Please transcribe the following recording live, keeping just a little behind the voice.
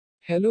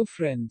Hello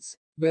friends,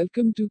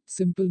 welcome to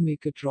Simple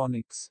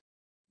Mechatronics.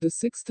 The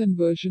sixth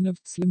version of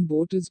Slim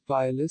boat is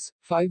wireless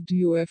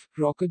 5DOF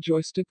Rocker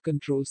Joystick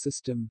control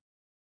system.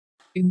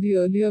 In the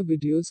earlier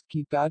videos,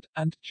 keypad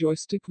and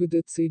joystick with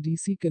its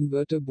ADC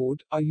converter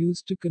board are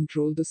used to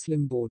control the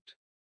Slim boat.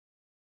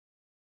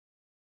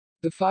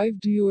 The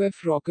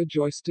 5DOF Rocker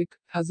Joystick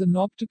has a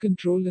knob to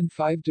control in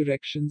 5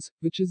 directions,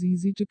 which is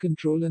easy to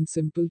control and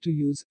simple to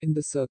use in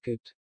the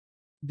circuit.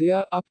 They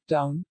are up,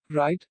 down,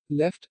 right,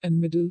 left, and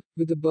middle,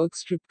 with a Berg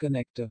strip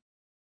connector.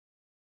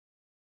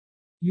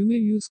 You may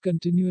use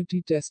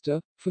continuity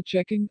tester for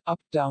checking up,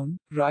 down,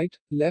 right,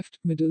 left,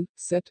 middle,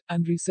 set,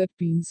 and reset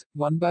pins,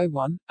 one by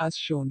one, as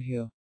shown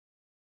here.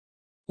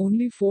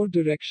 Only 4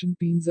 direction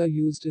pins are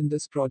used in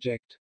this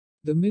project.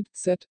 The mid,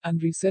 set,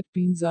 and reset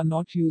pins are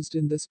not used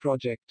in this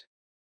project.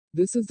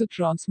 This is the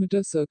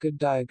transmitter circuit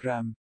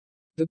diagram.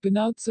 The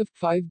pinouts of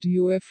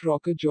 5DOF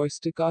Rocker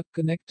Joystick are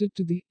connected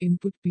to the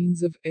input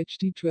pins of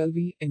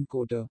HT12E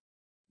encoder.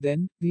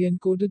 Then, the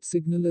encoded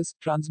signal is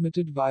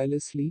transmitted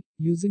wirelessly,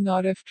 using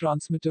RF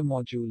transmitter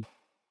module.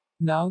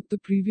 Now, the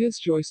previous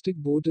joystick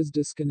board is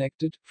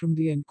disconnected from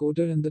the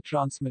encoder and the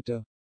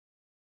transmitter.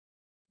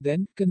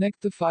 Then,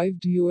 connect the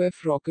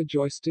 5DOF Rocker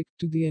Joystick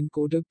to the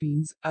encoder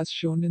pins, as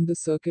shown in the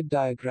circuit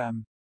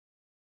diagram.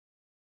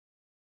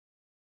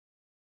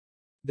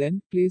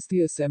 Then, place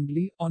the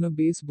assembly on a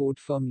base board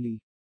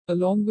firmly,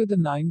 along with a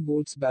 9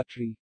 volts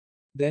battery.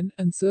 Then,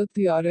 insert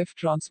the RF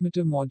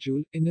transmitter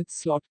module in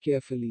its slot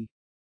carefully.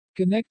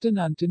 Connect an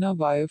antenna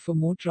wire for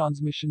more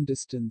transmission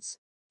distance.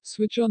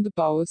 Switch on the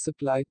power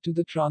supply to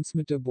the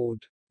transmitter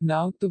board.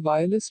 Now, the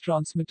wireless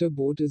transmitter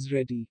board is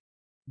ready.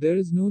 There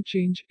is no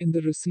change in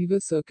the receiver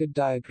circuit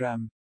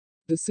diagram.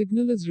 The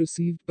signal is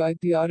received by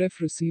the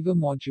RF receiver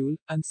module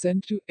and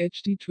sent to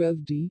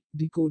HT12D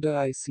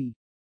decoder IC.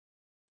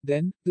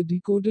 Then, the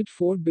decoded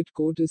 4-bit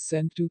code is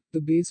sent to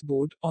the base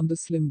board on the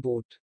Slim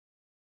boat.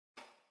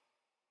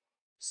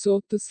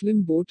 So, the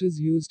Slim boat is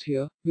used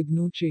here, with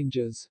no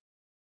changes.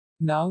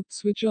 Now,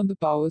 switch on the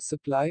power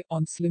supply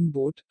on Slim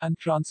boat and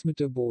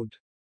transmitter board.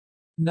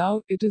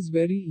 Now, it is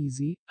very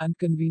easy and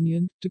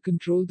convenient to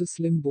control the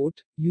Slim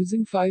boat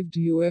using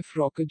 5DOF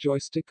Rocker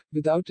Joystick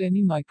without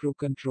any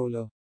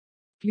microcontroller.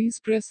 Please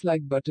press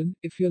like button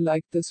if you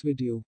liked this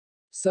video.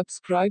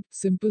 Subscribe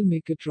Simple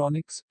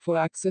Mechatronics for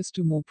access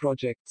to more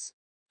projects.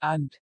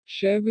 And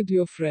share with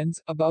your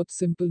friends about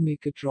Simple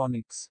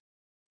Mechatronics.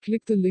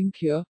 Click the link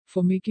here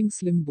for making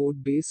Slim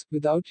board base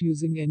without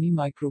using any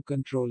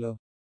microcontroller.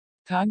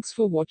 Thanks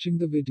for watching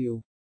the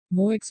video.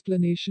 More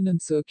explanation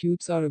and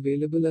circuits are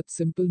available at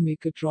Simple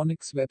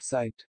Mechatronics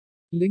website.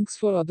 Links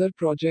for other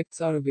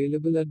projects are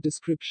available at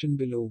description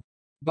below.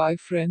 Bye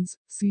friends,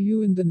 see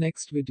you in the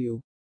next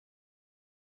video.